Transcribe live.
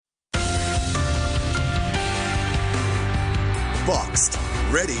boxed,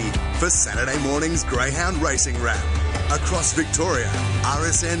 ready for Saturday morning's Greyhound Racing Wrap. Across Victoria,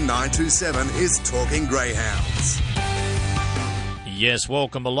 RSN 927 is talking Greyhounds. Yes,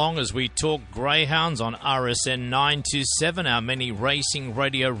 welcome along as we talk Greyhounds on RSN 927, our many racing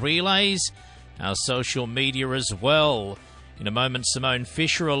radio relays, our social media as well. In a moment, Simone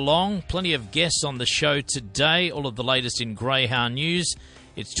Fisher along. Plenty of guests on the show today, all of the latest in Greyhound news.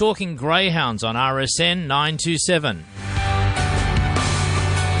 It's Talking Greyhounds on RSN 927.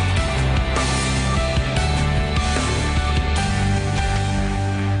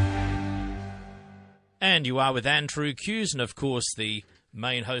 And you are with Andrew Kuuse and, of course, the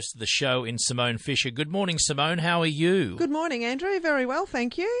main host of the show in Simone Fisher. Good morning, Simone. How are you? Good morning, Andrew. Very well,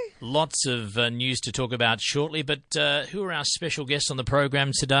 thank you. Lots of news to talk about shortly, but who are our special guests on the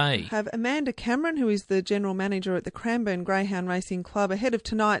program today? Have Amanda Cameron, who is the General Manager at the Cranbourne Greyhound Racing Club, ahead of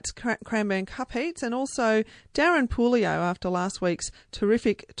tonight's Cranbourne Cup Heats, and also Darren Puleio after last week's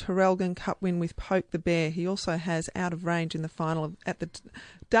terrific Traralgon Cup win with Poke the Bear. He also has out of range in the final at the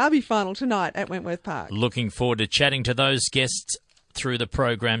Derby final tonight at Wentworth Park. Looking forward to chatting to those guests through the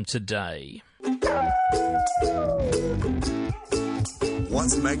program today.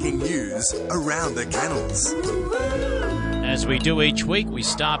 What's making news around the kennels? As we do each week, we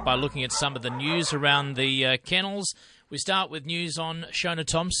start by looking at some of the news around the kennels. We start with news on Shona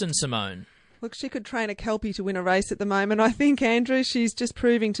Thompson, Simone. Look, she could train a Kelpie to win a race at the moment. I think, Andrew, she's just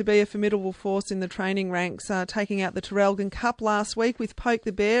proving to be a formidable force in the training ranks, taking out the Traralgon Cup last week with Poke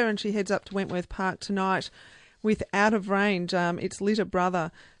the Bear, and she heads up to Wentworth Park tonight with out of range its litter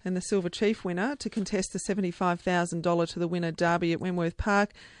brother and the Silver Chief winner to contest the $75,000 to the winner Derby at Wentworth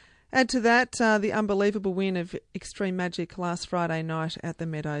Park. Add to that the unbelievable win of Extreme Magic last Friday night at the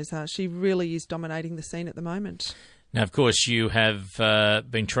Meadows. She really is dominating the scene at the moment. Now, of course, you have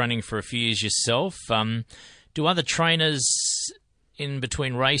been training for a few years yourself. Do other trainers in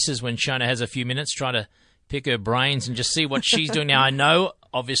between races, when Shona has a few minutes, try to pick her brains and just see what she's doing? Now, I know,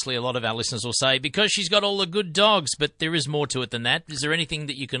 obviously, a lot of our listeners will say, because she's got all the good dogs, but there is more to it than that. Is there anything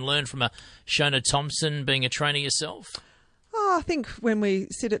that you can learn from a Shona Thompson being a trainer yourself? Oh, I think when we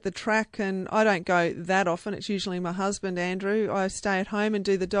sit at the track, and I don't go that often, it's usually my husband, Andrew. I stay at home and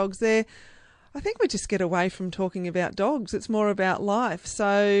do the dogs there. I think we just get away from talking about dogs. It's more about life.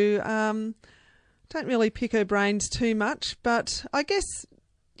 So don't really pick her brains too much, but I guess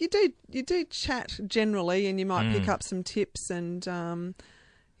you do chat generally, and you might pick up some tips. And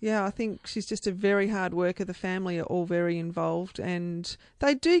I think she's just a very hard worker. The family are all very involved, and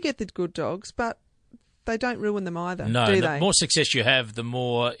they do get the good dogs, but they don't ruin them either, no, do the they? more success you have, the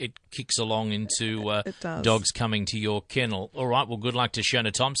more it kicks along into dogs coming to your kennel. All right, well, good luck to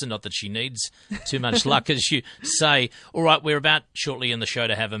Shona Thompson. Not that she needs too much luck, as you say. All right, we're about shortly in the show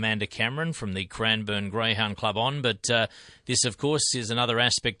to have Amanda Cameron from the Cranbourne Greyhound Club on, but this, of course, is another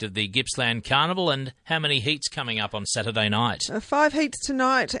aspect of the Gippsland Carnival. And how many heats coming up on Saturday night? 5 heats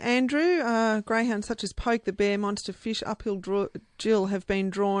tonight, Andrew. Greyhounds such as Poke the Bear, Monster Fish, Uphill Jill have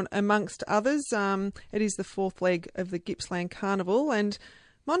been drawn amongst others. It is the fourth leg of the Gippsland Carnival, and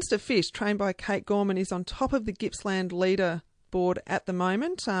Monster Fish, trained by Kate Gorman, is on top of the Gippsland leaderboard at the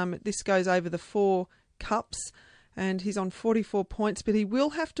moment. This goes over the 4 cups, and he's on 44 points, but he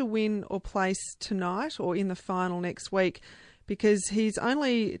will have to win or place tonight or in the final next week, because he's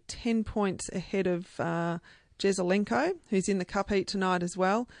only 10 points ahead of Jezelenko, who's in the Cup Heat tonight as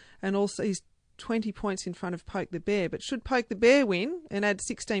well, and also he's 20 points in front of Poke the Bear. But should Poke the Bear win and add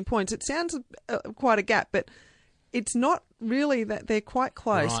 16 points, it sounds quite a gap, but it's not really that. They're quite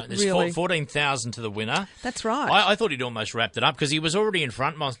close. Right, there's really. 14,000 to the winner. That's right. I thought he'd almost wrapped it up, because he was already in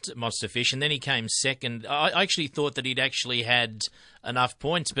front, Monster Fish, and then he came second. I actually thought that he'd actually had enough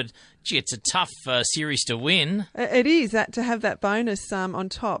points, but gee, it's a tough series to win. It is, that to have that bonus on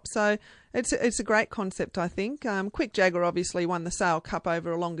top. So it's a great concept, I think. Quick Jagger obviously won the Sale Cup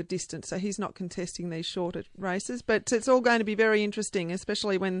over a longer distance, so he's not contesting these shorter races. But it's all going to be very interesting,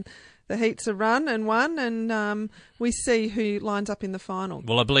 especially when the heats are run and won, and we see who lines up in the final.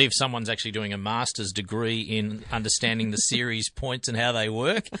 Well, I believe someone's actually doing a master's degree in understanding the series points and how they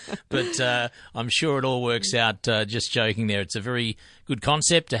work, but I'm sure it all works out. Just joking there. It's a very good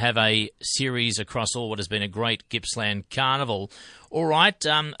concept to have a series across all what has been a great Gippsland Carnival. All right,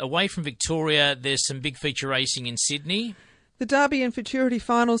 away from Victoria, there's some big feature racing in Sydney. The Derby and Futurity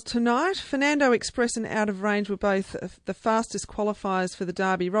finals tonight. Fernando Express and Out of Range were both the fastest qualifiers for the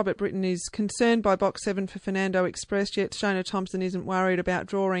Derby. Robert Britton is concerned by Box 7 for Fernando Express, yet Shona Thompson isn't worried about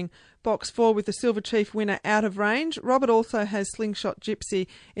drawing Box 4 with the Silver Chief winner Out of Range. Robert also has Slingshot Gypsy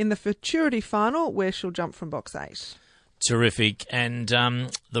in the Futurity final, where she'll jump from Box 8. Terrific. And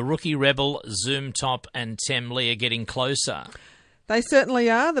the Rookie Rebel, Zoom Top and Tem Lee are getting closer. They certainly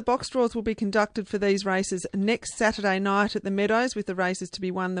are. The box draws will be conducted for these races next Saturday night at the Meadows, with the races to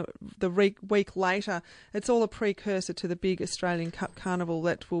be won the week later. It's all a precursor to the big Australian Cup Carnival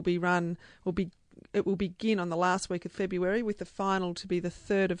that will be run. It will begin on the last week of February, with the final to be the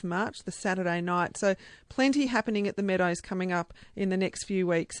 3rd of March, the Saturday night. So plenty happening at the Meadows coming up in the next few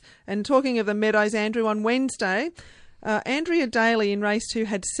weeks. And talking of the Meadows, Andrew, on Wednesday, Andrea Daly in race 2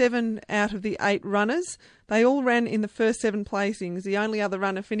 had 7 out of the 8 runners. They all ran in the first 7 placings, the only other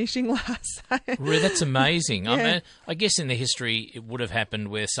runner finishing last. Really, that's amazing. Yeah. I guess in the history it would have happened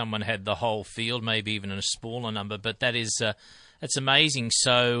where someone had the whole field, maybe even in a smaller number, but that's amazing.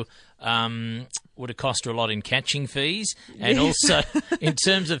 So would it cost her a lot in catching fees? And also, in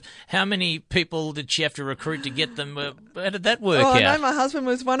terms of how many people did she have to recruit to get them? How did that work out? I know my husband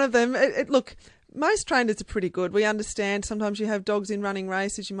was one of them. Look, most trainers are pretty good. We understand sometimes you have dogs in running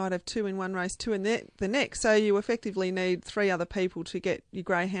races. You might have 2 in one race, 2 in the next. So you effectively need 3 other people to get your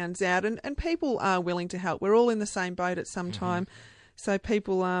greyhounds out. And people are willing to help. We're all in the same boat at some time. So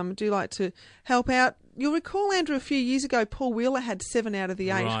people do like to help out. You'll recall, Andrew, a few years ago, Paul Wheeler had 7 out of the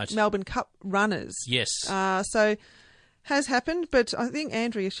 8 Melbourne Cup runners. Yes. So has happened, but I think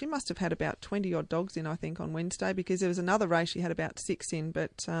Andrea, she must have had about 20-odd dogs in, I think, on Wednesday, because there was another race she had about 6 in.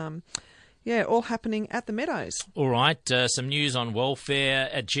 But, yeah, all happening at the Meadows. All right. Some news on welfare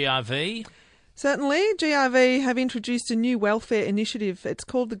at GRV. Certainly. GRV have introduced a new welfare initiative. It's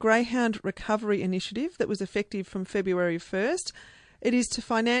called the Greyhound Recovery Initiative, that was effective from February 1st. It is to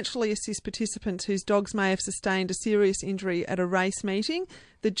financially assist participants whose dogs may have sustained a serious injury at a race meeting.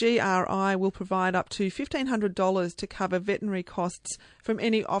 The GRI will provide up to $1,500 to cover veterinary costs from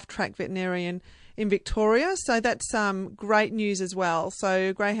any off-track veterinarian in Victoria. So that's great news as well. So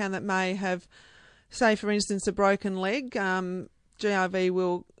a greyhound that may have, say, for instance, a broken leg, GRV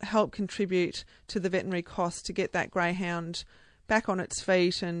will help contribute to the veterinary costs to get that greyhound back on its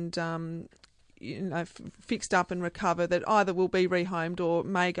feet and fixed up and recover, that either will be rehomed or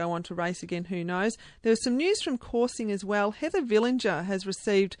may go on to race again, who knows. There was some news from coursing as well. Heather Villinger has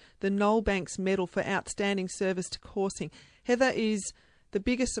received the Noel Banks Medal for outstanding service to coursing. Heather is the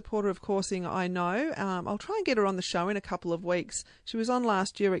biggest supporter of coursing I know. I'll try and get her on the show in a couple of weeks. She was on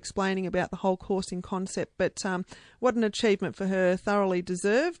last year explaining about the whole coursing concept, but what an achievement for her, thoroughly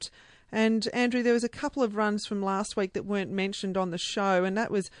deserved. And, Andrew, there was a couple of runs from last week that weren't mentioned on the show, and that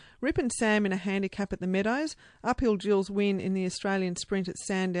was Rip and Sam in a handicap at the Meadows, Uphill Jill's win in the Australian Sprint at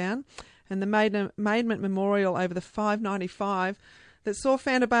Sandown, and the Maidment Memorial over the 595 that saw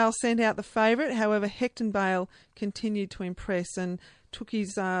Vanderbilt send out the favourite. However, Hecton Bale continued to impress and took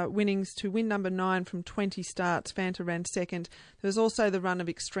his winnings to win number 9 from 20 starts. Fanta ran second. There was also the run of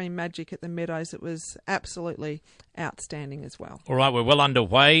Extreme Magic at the Meadows. It was absolutely outstanding as well. All right, we're well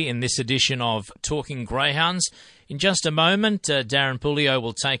underway in this edition of Talking Greyhounds. In just a moment, Darren Puleio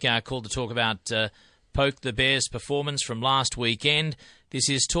will take our call to talk about Poke the Bear's performance from last weekend. This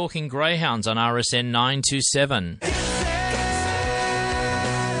is Talking Greyhounds on RSN 927.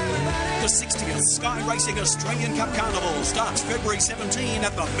 The 60th Sky Racing Australian Cup Carnival starts February 17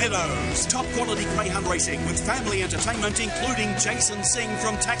 at the Meadows. Top quality greyhound racing with family entertainment, including Jason Singh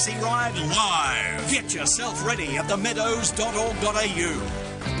from Taxi Ride Live. Get yourself ready at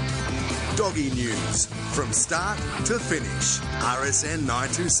themeadows.org.au. Doggy news from start to finish. RSN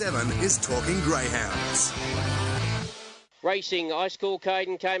 927 is Talking Greyhounds. Racing, Ice Cool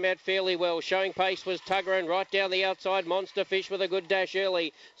Caden came out fairly well. Showing pace was Tugger, and right down the outside, Monster Fish with a good dash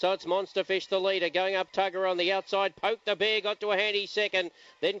early. So it's Monster Fish the leader. Going up Tugger on the outside. Poke the Bear got to a handy second.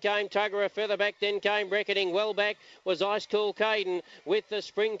 Then came Tugger further back. Then came Reckoning. Well back was Ice Cool Caden with the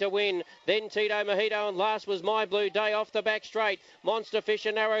spring to win. Then Tito Mojito, and last was My Blue Day off the back straight. Monster Fish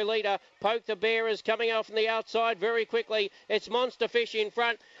a narrow leader. Poke the Bear is coming off from the outside very quickly. It's Monster Fish in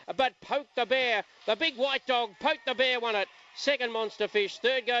front. But Poke the Bear, the big white dog, Poke the Bear won it. Second Monster Fish,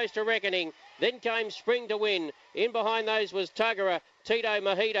 third goes to Reckoning. Then came Spring to win. In behind those was Tuggerer, Tito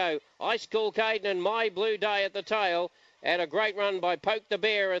Mojito, Ice Cool Caden and My Blue Day at the tail. And a great run by Poke the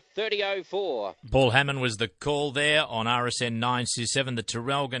Bear at 30.04. Paul Hammond was the call there on RSN 927, the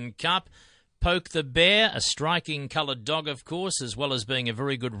Traralgon Cup. Poke the Bear, a striking coloured dog, of course, as well as being a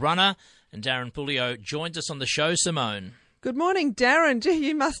very good runner. And Darren Puleio joins us on the show, Simone. Good morning, Darren. Gee,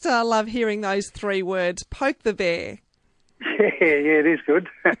 you must love hearing those 3 words, Poke the Bear. Yeah, it is good.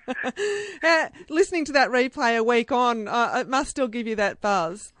 Listening to that replay a week on, it must still give you that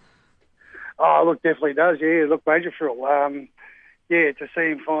buzz. Oh, look, definitely does, yeah. Look, major thrill. Yeah, to see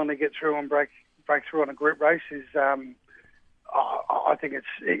him finally get through and break through on a group race is, I think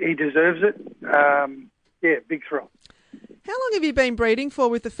he deserves it. Yeah, big thrill. How long have you been breeding for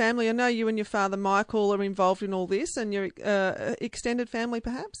with the family? I know you and your father, Michael, are involved in all this, and your extended family,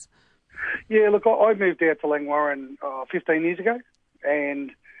 perhaps? Yeah, look, I moved out to Langwarrin 15 years ago,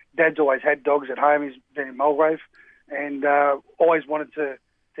 and Dad's always had dogs at home. He's been in Mulgrave, and always wanted to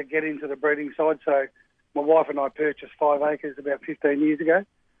get into the breeding side. So my wife and I purchased 5 acres about 15 years ago,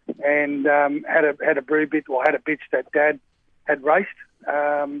 and had a brood bitch, or had a bitch that Dad had raced,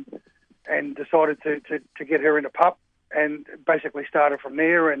 and decided to get her into pup, and basically started from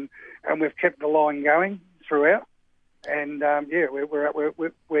there, and we've kept the line going throughout, and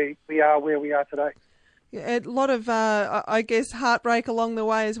we are where we are today. Yeah, a lot of, I guess, heartbreak along the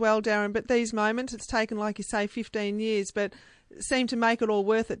way as well, Darren, but these moments, it's taken, like you say, 15 years, but seem to make it all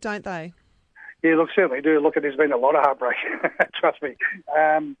worth it, don't they? Yeah, look, certainly do. Look, there's been a lot of heartbreak, trust me.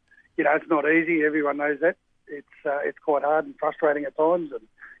 It's not easy, everyone knows that. It's quite hard and frustrating at times, and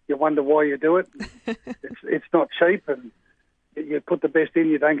you wonder why you do it. It's not cheap, and you put the best in,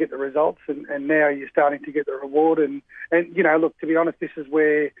 you don't get the results, and now you're starting to get the reward. And look, to be honest, this is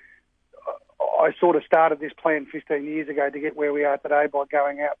where I sort of started this plan 15 years ago to get where we are today by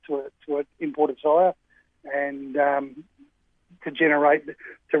going out to an imported sire, and to regenerate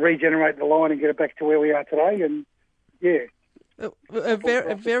the line and get it back to where we are today. And yeah, a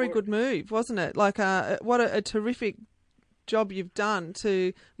very good move, wasn't it? Like what a terrific job you've done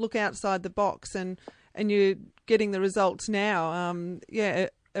to look outside the box, and you're getting the results now. A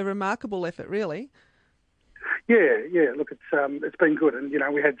remarkable effort, really. Yeah. Look, it's been good, and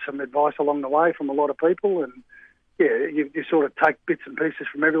we had some advice along the way from a lot of people, and you sort of take bits and pieces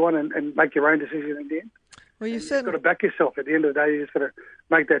from everyone and make your own decision in the end. Well, you've got to back yourself. At the end of the day, you just got to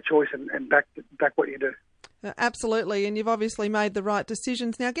make that choice and back what you do. Absolutely, and you've obviously made the right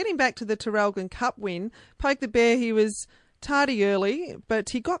decisions. Now, getting back to the Traralgon Cup win, Poke the Bear, he was tardy early, but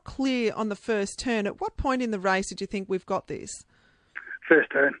he got clear on the first turn. At what point in the race did you think we've got this?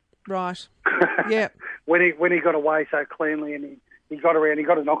 First turn. Right. Yeah. when he got away so cleanly, and he got around, he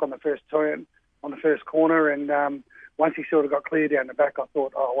got a knock on the first turn, on the first corner, and once he sort of got clear down the back, I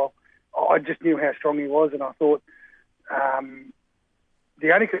thought, oh, well, I just knew how strong he was, and I thought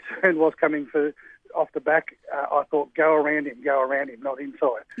the only concern was coming off the back. I thought, go around him, not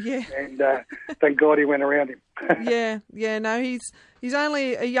inside. Yeah. And thank God he went around him. Yeah. No, he's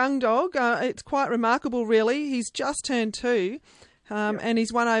only a young dog. It's quite remarkable, really. He's just turned 2. And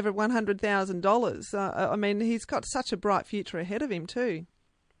he's won over $100,000. I mean, he's got such a bright future ahead of him too.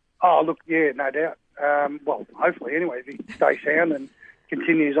 Oh, look, yeah, no doubt. Well, hopefully, anyway, if he stays sound and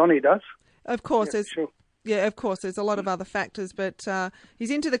continues on, he does. Of course, sure. Yeah, of course, there's a lot of other factors, but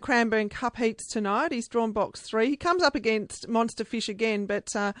he's into the Cranbourne Cup Heats tonight. He's drawn box 3. He comes up against Monster Fish again, but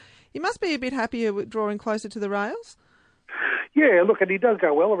he must be a bit happier with drawing closer to the rails. Yeah, look, and he does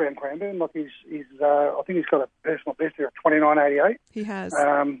go well around Cranbourne. Look, he's I think he's got a personal best here of 29.88. He has.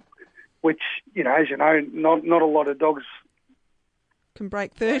 Which, as you know, not a lot of dogs can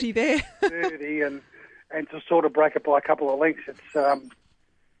break 30 there. 30 and to sort of break it by a couple of lengths, it's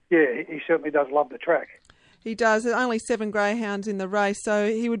he certainly does love the track. He does. There's only 7 greyhounds in the race, so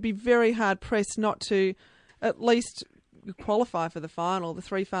he would be very hard pressed not to at least qualify for the final. The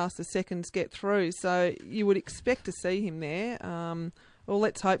 3 fastest seconds get through, so you would expect to see him there. Well,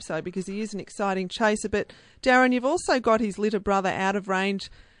 let's hope so, because he is an exciting chaser. But Darren, you've also got his litter brother out of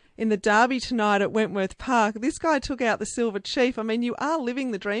range in the Derby tonight at Wentworth Park. This guy took out the Silver Chief. I mean, you are living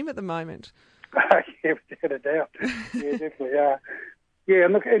the dream at the moment. Yeah, without a doubt. Yeah, definitely are. Yeah,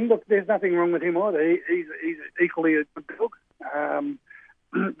 and look, there's nothing wrong with him either. He's equally a good dog.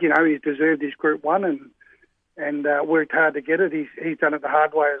 He's deserved his Group 1 and worked hard to get it. He's done it the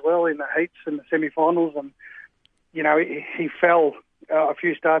hard way as well in the heats and the semi-finals, and he fell a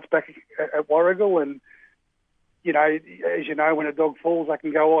few starts back at Warragul, and as you know, when a dog falls, they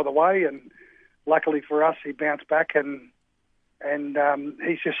can go either way, and luckily for us, he bounced back, and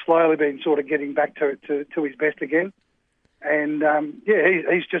he's just slowly been sort of getting back to his best again, and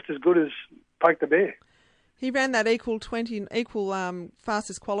he's just as good as Poke the Bear. He ran that equal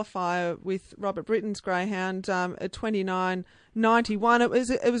fastest qualifier with Robert Britton's greyhound at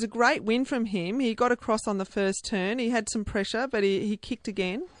 29.91. It was a great win from him. He got across on the first turn. He had some pressure, but he kicked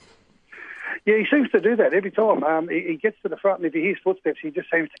again. Yeah, he seems to do that every time. He gets to the front, and if he hears footsteps, he just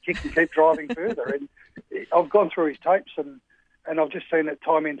seems to kick and keep driving further. And I've gone through his tapes, and I've just seen it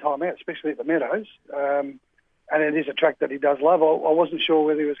time in, time out, especially at the Meadows. And it is a track that he does love. I wasn't sure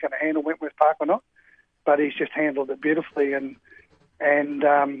whether he was going to handle Wentworth Park or not, but he's just handled it beautifully, and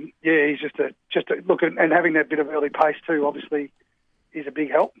he's just a look, and having that bit of early pace too, obviously, is a big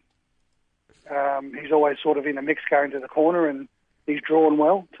help. He's always sort of in the mix going to the corner, and he's drawn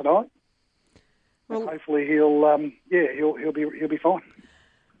well tonight. and hopefully he'll be fine.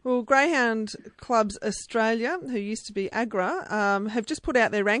 Well, Greyhound Clubs Australia, who used to be AGRA, have just put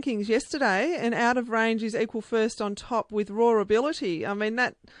out their rankings yesterday, and Out of Range is equal first on top with Raw Ability. I mean,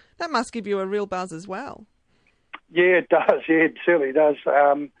 that must give you a real buzz as well. Yeah, it does. Yeah, it certainly does.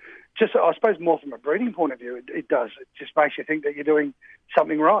 Just, I suppose, more from a breeding point of view, it does. It just makes you think that you're doing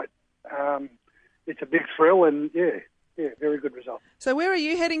something right. It's a big thrill, and very good result. So where are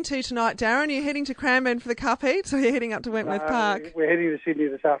you heading to tonight, Darren? Are you heading to Cranbourne for the Cup Heats, or are you heading up to Wentworth Park? We're heading to Sydney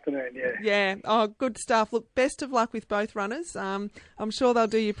this afternoon, yeah. Yeah, oh, good stuff. Look, best of luck with both runners. I'm sure they'll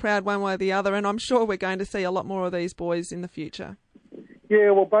do you proud one way or the other, and I'm sure we're going to see a lot more of these boys in the future.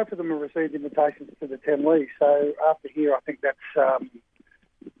 Yeah, well, both of them have received invitations to the 10 League, so after here I think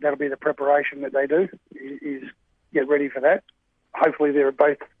that'll be the preparation that they do, is get ready for that. Hopefully they'll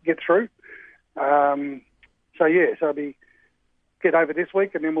both get through. So it'll be get over this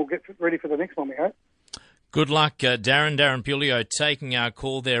week, and then we'll get ready for the next one, we hope. Good luck, Darren Puleio, taking our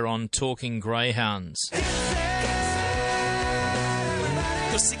call there on Talking Greyhounds.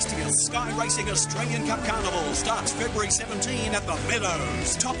 The 60th Sky Racing Australian Cup Carnival starts February 17 at the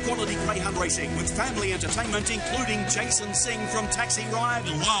Meadows. Top quality greyhound racing with family entertainment, including Jason Singh from Taxi Ride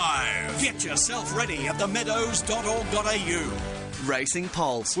Live. Get yourself ready at themeadows.org.au. Racing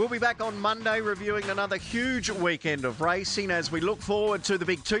Pulse. We'll be back on Monday reviewing another huge weekend of racing as we look forward to the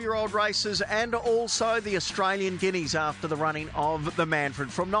big 2-year-old races and also the Australian Guineas after the running of the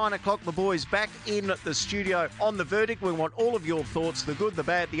Manfred. From 9 o'clock, the boys back in the studio on The Verdict. We want all of your thoughts, the good, the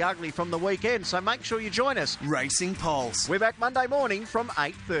bad, the ugly from the weekend, so make sure you join us. Racing Pulse. We're back Monday morning from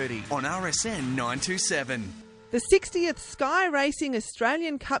 8:30 on RSN 927. The 60th Sky Racing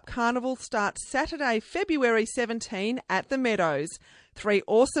Australian Cup Carnival starts Saturday, February 17 at the Meadows. 3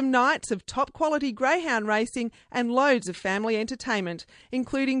 awesome nights of top-quality greyhound racing and loads of family entertainment,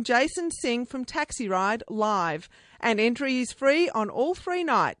 including Jason Singh from Taxi Ride Live. And entry is free on all 3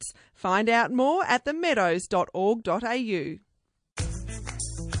 nights. Find out more at themeadows.org.au.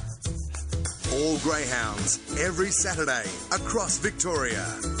 All greyhounds, every Saturday, across Victoria.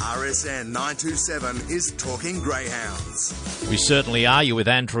 RSN 927 is Talking Greyhounds. We certainly are. You're with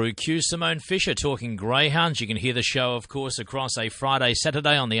Andrew Kuuse, Simone Fisher, Talking Greyhounds. You can hear the show, of course, across a Friday,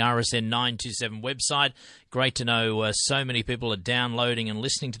 Saturday on the RSN 927 website. Great to know so many people are downloading and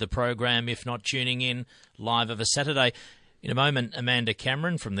listening to the program, if not tuning in live of a Saturday. In a moment, Amanda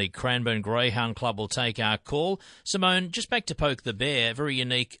Cameron from the Cranbourne Greyhound Club will take our call. Simone, just back to Poke the Bear, very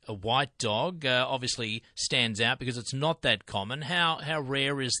unique white dog, obviously stands out because it's not that common. How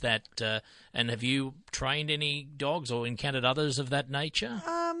rare is that, and have you trained any dogs or encountered others of that nature?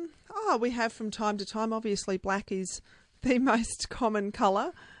 We have from time to time. Obviously, black is the most common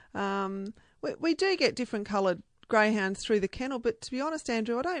colour. We do get different coloured greyhounds through the kennel, but to be honest,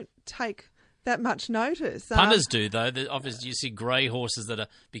 Andrew, I don't take that much notice. Punters do, though. Obviously, you see grey horses that have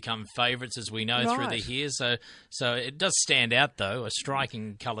become favourites, as we know, through the years. So it does stand out, though, a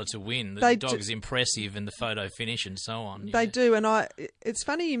striking colour to win. The dog is impressive in the photo finish and so on. They do, and it's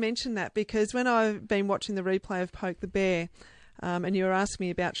funny you mention that because when I've been watching the replay of Poke the Bear, and you were asking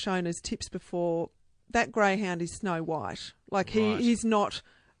me about Shona's tips before, that greyhound is snow white. Like, he's not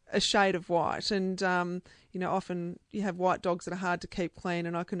a shade of white, and often you have white dogs that are hard to keep clean,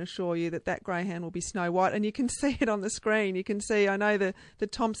 and I can assure you that greyhound will be snow white, and you can see it on the screen. You can see, I know the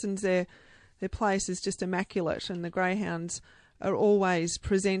Thompsons, their place is just immaculate, and the greyhounds are always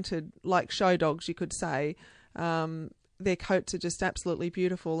presented like show dogs, you could say. Their coats are just absolutely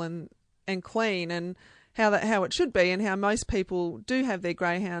beautiful and clean, and how it should be, and how most people do have their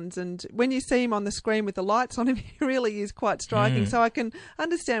greyhounds. And when you see him on the screen with the lights on him, he really is quite striking. So I can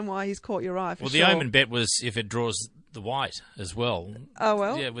understand why he's caught your eye. The omen bet was if it draws the white as well. Oh,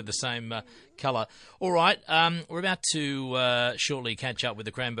 well. Yeah, with the same colour. All right, we're about to shortly catch up with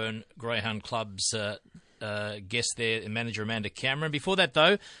the Cranbourne Greyhound Club's guest there, manager Amanda Cameron. Before that,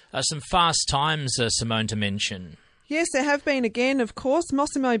 though, some fast times, Simone, to mention. Yes, there have been again, of course.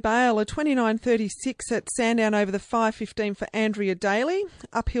 Mossimo Bale, a 29.36 at Sandown over the 5.15 for Andrea Daly.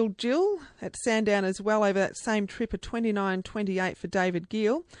 Uphill Jill at Sandown as well over that same trip, a 29.28 for David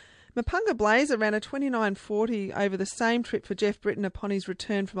Gill. Mapunga Blazer ran a 29.40 over the same trip for Jeff Britton upon his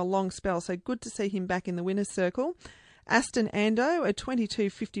return from a long spell, so good to see him back in the winner's circle. Aston Ando, a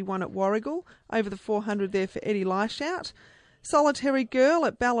 22.51 at Warrigal over the 400 there for Eddie Leishout. Solitary Girl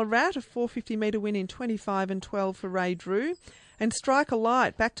at Ballarat, a 450 metre win in 25.12 for Ray Drew. And Striker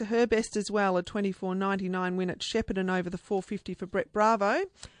Light, back to her best as well, a 24.99 win at Shepparton over the 450 for Brett Bravo.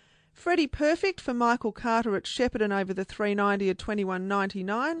 Freddie Perfect for Michael Carter at Shepparton over the 390 at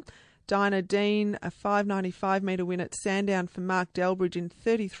 21.99. Dinah Dean, a 5.95 metre win at Sandown for Mark Delbridge in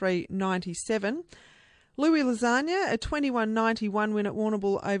 33.97. Louis Lasagna, a 21.91 win at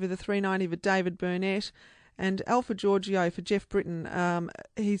Warrnambool over the 3.90 for David Burnett. And Alpha Giorgio for Jeff Britton,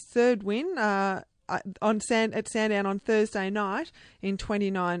 his third win at Sandown on Thursday night in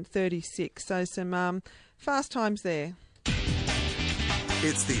 29.36. So some fast times there.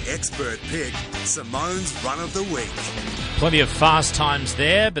 It's the expert pick, Simone's Run of the Week. Plenty of fast times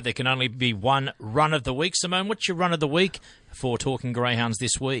there, but there can only be one run of the week. Simone, what's your run of the week for Talking Greyhounds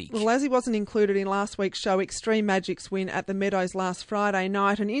this week? Well, as he wasn't included in last week's show, Extreme Magic's win at the Meadows last Friday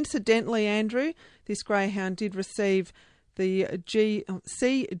night. And incidentally, Andrew, this greyhound did receive the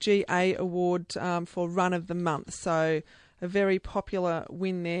CGA award for Run of the Month. So a very popular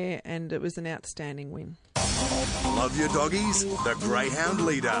win there, and it was an outstanding win. Love your doggies? The Greyhound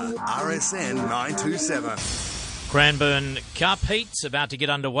leader, RSN 927. Cranbourne Cup Heats about to get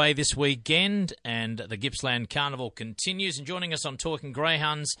underway this weekend, and the Gippsland Carnival continues. And joining us on Talking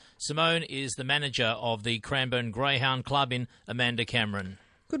Greyhounds, Simone is the manager of the Cranbourne Greyhound Club in Amanda Cameron.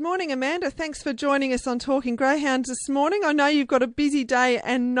 Good morning, Amanda. Thanks for joining us on Talking Greyhounds this morning. I know you've got a busy day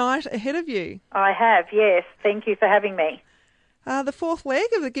and night ahead of you. I have, yes. Thank you for having me. The fourth leg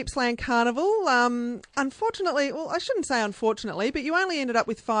of the Gippsland Carnival. Unfortunately, well, I shouldn't say unfortunately, but you only ended up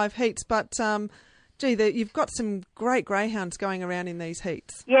with 5 heats. But, you've got some great greyhounds going around in these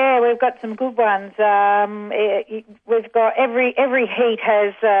heats. Yeah, we've got some good ones. We've got every heat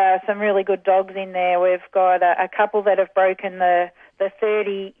has some really good dogs in there. We've got a couple that have broken the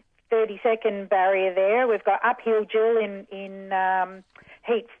 30-second barrier there. We've got Uphill Jill in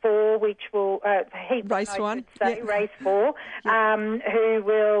Heat 4, which will race 1, race 4, who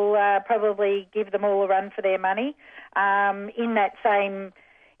will probably give them all a run for their money. In that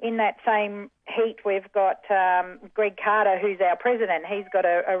same heat, we've got Greg Carter, who's our president. He's got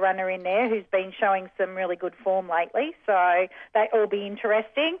a runner in there who's been showing some really good form lately, so that will be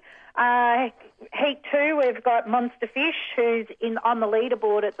interesting. Heat 2, we've got Monster Fish, who's on the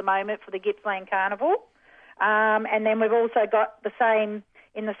leaderboard at the moment for the Gippsland Carnival. And then we've also got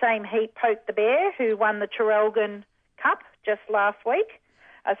in the same heat, Poke the Bear, who won the Traralgon Cup just last week.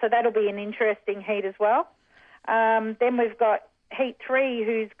 So that'll be an interesting heat as well. Then we've got Heat 3,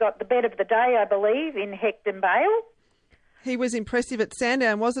 who's got the bet of the day, I believe, in Hecton Bale. He was impressive at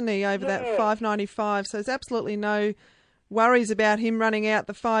Sandown, wasn't he, over that 5.95. So there's absolutely no worries about him running out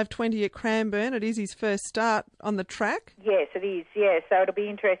the 5.20 at Cranbourne. It is his first start on the track. Yes, it is, yes. So it'll be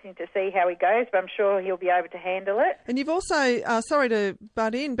interesting to see how he goes, but I'm sure he'll be able to handle it. And you've also, sorry to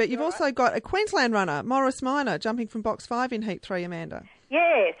butt in, but you've also got a Queensland runner, Morris Minor, jumping from box 5 in Heat 3, Amanda.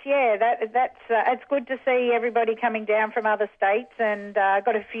 Yes, yeah, that's it's good to see everybody coming down from other states, and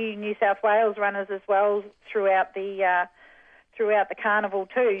got a few New South Wales runners as well throughout the carnival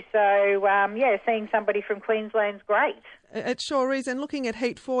too. So, seeing somebody from Queensland's great. It sure is. And looking at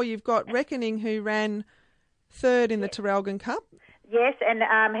Heat 4, you've got Reckoning, who ran third in the Traralgon Cup. Yes,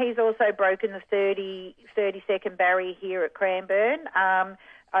 and he's also broken the 30-second barrier here at Cranbourne.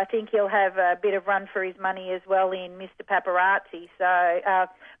 I think he'll have a bit of run for his money as well in Mr. Paparazzi. So,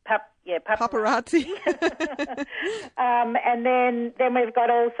 Paparazzi. And then we've got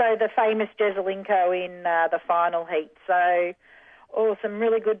also the famous Jezelenko in the final heat. So, some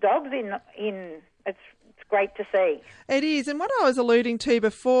really good dogs in. It's great to see. It is, and what I was alluding to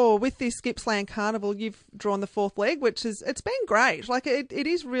before with this Gippsland Carnival, you've drawn the fourth leg, it's been great. Like it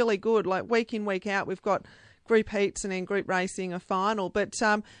is really good. Like week in, week out, we've got group heats and then group racing, a final. But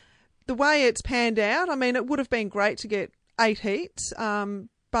the way it's panned out, I mean, it would have been great to get 8 heats.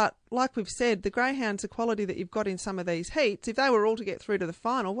 But like we've said, the greyhounds, the quality that you've got in some of these heats, if they were all to get through to the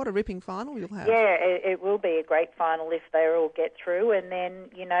final, what a ripping final you'll have. Yeah, it will be a great final if they all get through. And then,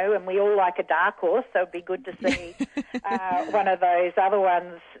 and we all like a dark horse, so it'd be good to see one of those other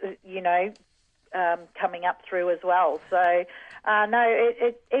ones, coming up through as well. So,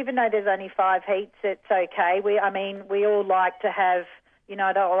 even though there's only 5 heats, it's okay. We all like to have,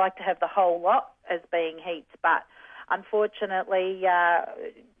 I like to have the whole lot as being heats, but unfortunately,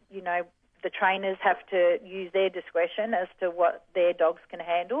 the trainers have to use their discretion as to what their dogs can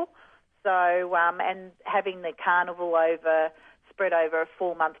handle. So, and having the carnival spread over a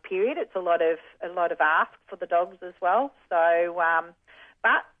 4-month period, it's a lot of ask for the dogs as well. So,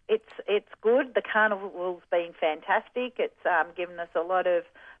 but it's good. The carnival's been fantastic. It's given us a lot of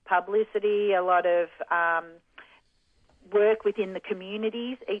publicity, a lot of work within the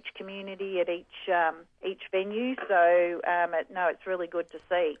communities, each community at each venue. So it's really good to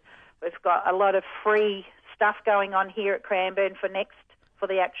see. We've got a lot of free stuff going on here at Cranbourne for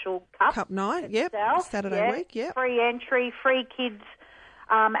the actual cup night. Yep, Saturday week. Yep, free entry, free kids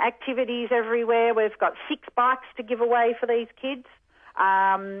activities everywhere. We've got 6 bikes to give away for these kids.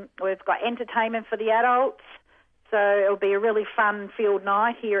 We've got entertainment for the adults. So it'll be a really fun field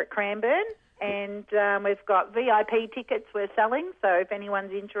night here at Cranbourne. And we've got VIP tickets we're selling. So if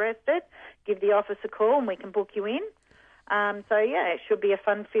anyone's interested, give the office a call and we can book you in. It should be a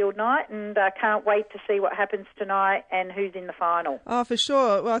fun field night, and I can't wait to see what happens tonight and who's in the final. Oh, for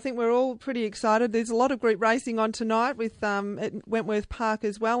sure. Well, I think we're all pretty excited. There's a lot of group racing on tonight with at Wentworth Park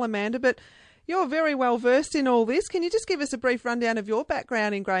as well, Amanda, but you're very well versed in all this. Can you just give us a brief rundown of your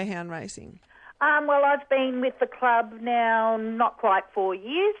background in greyhound racing? Well, I've been with the club now not quite 4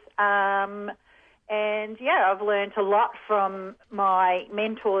 years. I've learned a lot from my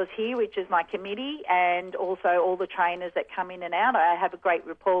mentors here, which is my committee, and also all the trainers that come in and out. I have a great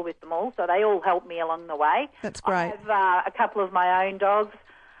rapport with them all, so they all help me along the way. That's great. I have a couple of my own dogs.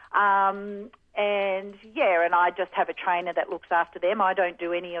 And I just have a trainer that looks after them. I don't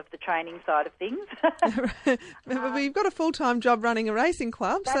do any of the training side of things. Well, you've got a full-time job running a racing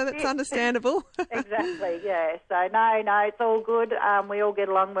club, so that's understandable. Exactly, yeah. So, no, it's all good. We all get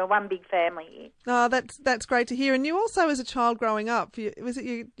along. We're one big family here. Oh, that's great to hear. And you also, as a child growing up, was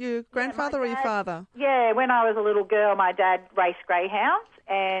it your grandfather or your father? Yeah, when I was a little girl, my dad raced greyhounds.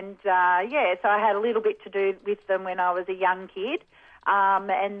 And, so I had a little bit to do with them when I was a young kid.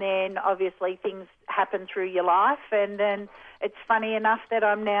 And then obviously things happen through your life, and then it's funny enough that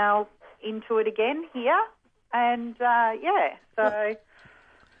I'm now into it again here, and so.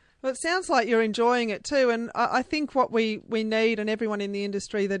 Well, it sounds like you're enjoying it too, and I think what we need, and everyone in the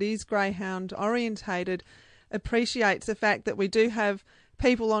industry that is greyhound orientated appreciates the fact that we do have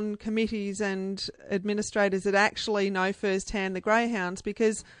people on committees and administrators that actually know firsthand the greyhounds,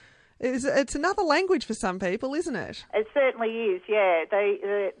 because it's another language for some people, isn't it? It certainly is, yeah.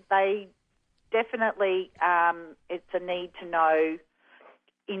 They definitely, it's a need-to-know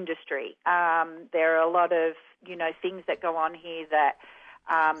industry. There are a lot of, things that go on here that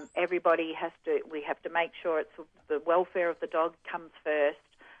we have to make sure it's the welfare of the dog comes first,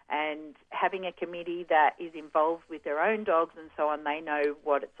 and having a committee that is involved with their own dogs and so on, they know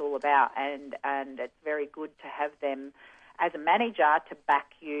what it's all about, and it's very good to have them as a manager to back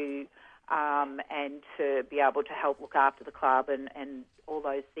you and to be able to help look after the club and all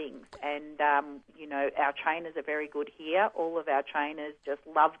those things. And, our trainers are very good here. All of our trainers just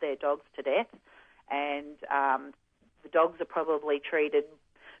love their dogs to death, and the dogs are probably treated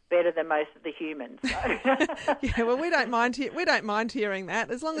better than most of the humans. So. Yeah, well, we don't mind hearing that.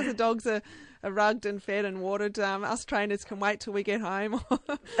 As long as the dogs are rugged and fed and watered, us trainers can wait till we get home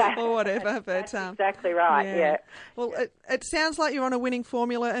or whatever. That's exactly right, yeah. Well, it sounds like you're on a winning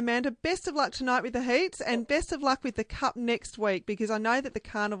formula, Amanda. Best of luck tonight with the heats, and best of luck with the Cup next week, because I know that the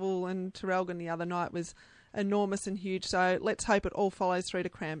Carnival and Traralgon the other night was enormous and huge, so let's hope it all follows through to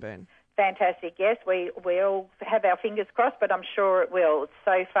Cranbourne. Fantastic, yes. We all have our fingers crossed, but I'm sure it will. It's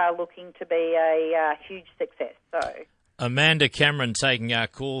so far looking to be a huge success. So, Amanda Cameron taking our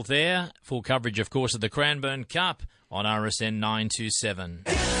call there. Full coverage, of course, of the Cranbourne Cup on RSN 927.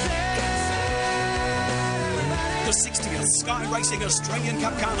 The 60th Sky Racing Australian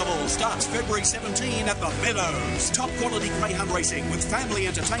Cup Carnival starts February 17 at the Meadows. Top quality greyhound racing with family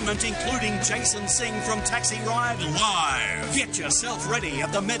entertainment, including Jason Singh from Taxi Ride Live. Get yourself ready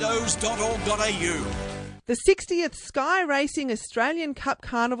at themeadows.org.au. The 60th Sky Racing Australian Cup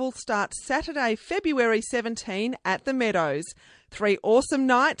Carnival starts Saturday, February 17 at the Meadows. 3 awesome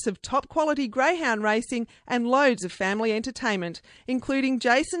nights of top-quality greyhound racing and loads of family entertainment, including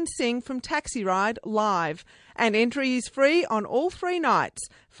Jason Singh from Taxi Ride Live. And entry is free on all 3 nights.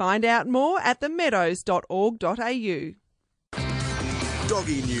 Find out more at themeadows.org.au.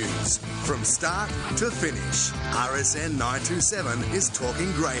 Doggy news from start to finish. RSN 927 is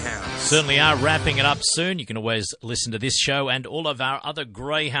talking greyhounds. Certainly are wrapping it up soon. You can always listen to this show and all of our other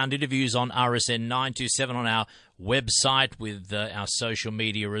greyhound interviews on RSN 927 on our website with our social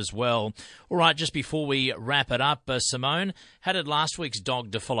media as well. All right, just before we wrap it up, Simone, how did last week's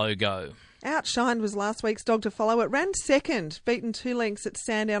Dog to Follow go? Outshined was last week's Dog to Follow. It ran second, beaten 2 lengths at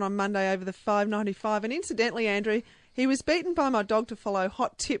Sandown on Monday over the 5.95. And incidentally, Andrew, he was beaten by my Dog to Follow,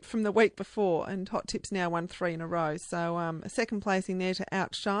 Hot Tip, from the week before, and Hot Tip's now won 3 in a row. So a second placing there to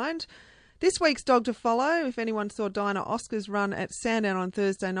Outshined. This week's Dog to Follow, if anyone saw Dinah Oscar's run at Sandown on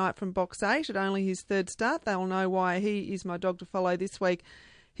Thursday night from Box 8 at only his 3rd start, they'll know why he is my Dog to Follow this week.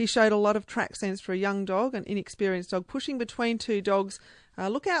 He showed a lot of track sense for a young dog, an inexperienced dog, pushing between two dogs.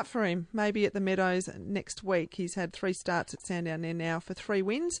 Look out for him, maybe at the Meadows next week. He's had 3 starts at Sandown there now for 3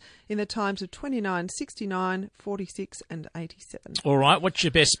 wins in the times of 29, 69, 46 and 87. All right, what's your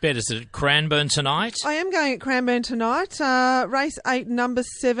best bet? Is it Cranbourne tonight? I am going at Cranbourne tonight. Race 8, number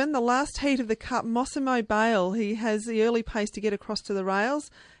 7, the last heat of the Cup, Mossimo Bale. He has the early pace to get across to the rails.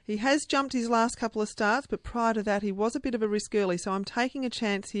 He has jumped his last couple of starts, but prior to that he was a bit of a risk early, so I'm taking a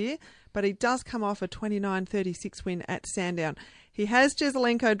chance here, but he does come off a 29-36 win at Sandown. He has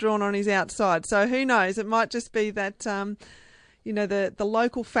Jesselenko drawn on his outside, so who knows? It might just be that, the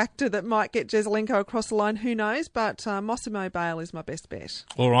local factor that might get Jesselenko across the line. Who knows? But Mossimo Bale is my best bet.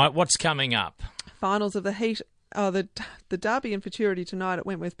 All right, what's coming up? Finals of the heat, the Derby and Futurity tonight at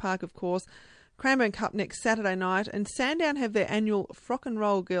Wentworth Park, of course. Cranbourne Cup next Saturday night, and Sandown have their annual Frock and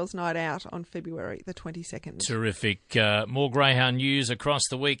Roll Girls Night Out on February the 22nd. Terrific. More Greyhound news across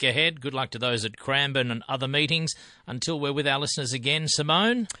the week ahead. Good luck to those at Cranbourne and other meetings. Until we're with our listeners again,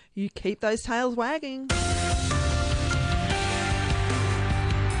 Simone? You keep those tails wagging.